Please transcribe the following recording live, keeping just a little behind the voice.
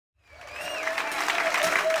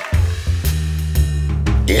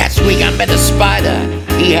Last week I met a spider.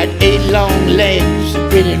 He had 8 long legs,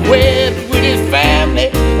 spinning webs with his family,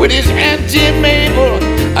 with his Auntie Mabel.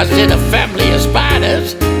 I said, a family of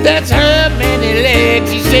spiders, that's how many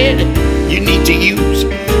legs. He said, you need to use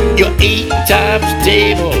your 8 times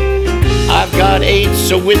table. I've got 8,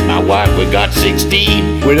 so with my wife we got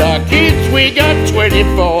 16. With our kids we got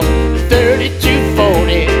 24, 32,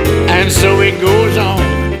 40. And so it goes on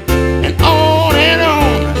and on and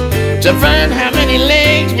on. To find how many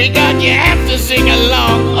legs we got, you have to sing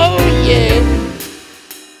along. Oh yeah.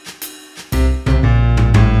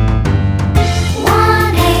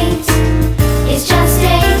 1 8 is just 8.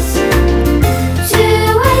 2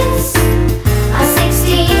 8s are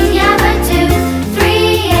 16. Yeah, but 2,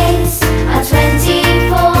 3 8s are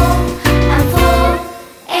 24. And 4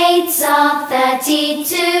 8s are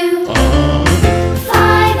 32.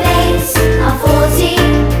 5 8s are 40.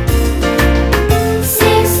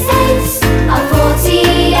 6 8s are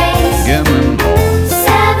 48.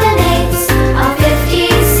 7 8s are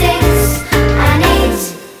 56. And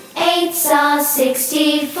 8 8s are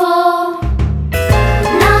 64.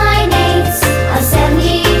 9 8s are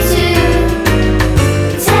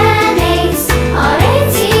 72. 10 8s are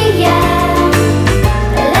 80, yeah.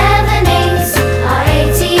 11 8s are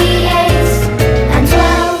 88. And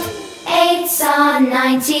 12 8s are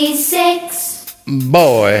 96.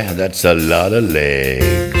 Boy, that's a lot of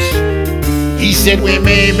legs. He said we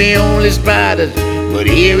may be only spiders, but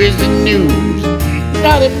here is the news.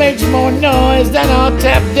 Nothing makes more noise than our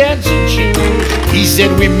tap dancing shoes. He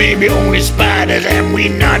said we may be only spiders and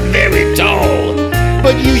we're not very tall,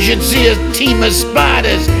 but you should see a team of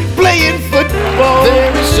spiders playing football.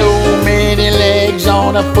 There are so many legs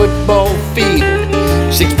on a football field.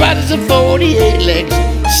 6 spiders have 48 legs,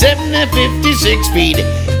 7 have 56 feet,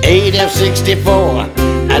 8 have 64,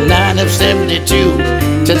 and 9 have 72.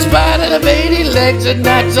 10 spiders have 80 legs, and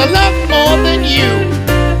that's a lot more than you.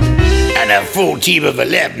 And a full team of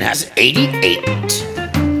 11 has 88. 1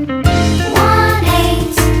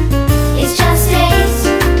 8 is just 8.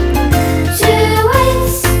 2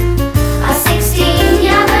 8s are 16.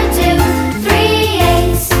 Yeah, but 2, 3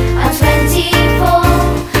 8s are 24.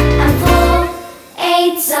 And 4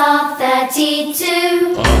 8s are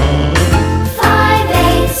 32. 5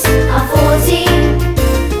 8s are 40.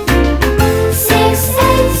 6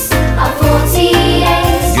 8s are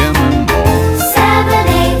 48. 7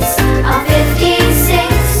 8s are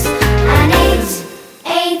 56. And 8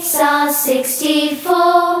 8s are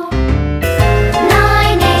 64.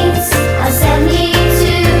 9 8s are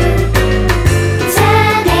 72.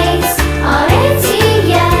 10 8s are 80,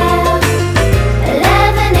 yeah.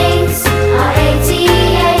 11 8s are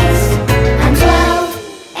 88. And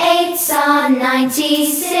 12 8s are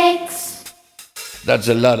 96. That's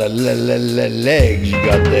a lot of legs you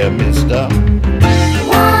got there, mister.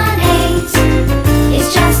 1 8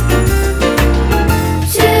 is just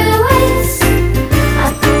 2 8s.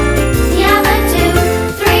 Yeah, but 2,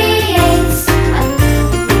 3 8s.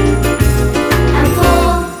 And 4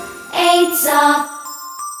 8s are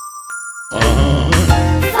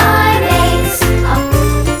 5 8s are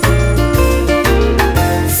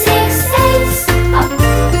 6 8s are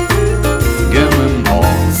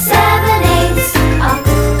 7 8s are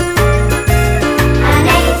and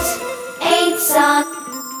 8 8s are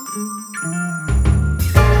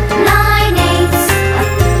 9 8s are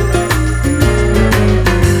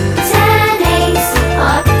 10 8s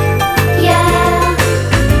are yeah.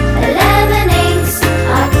 11 8s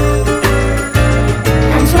are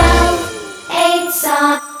and 12 8s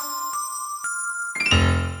are.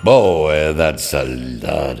 Boy, that's a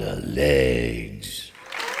lot of legs.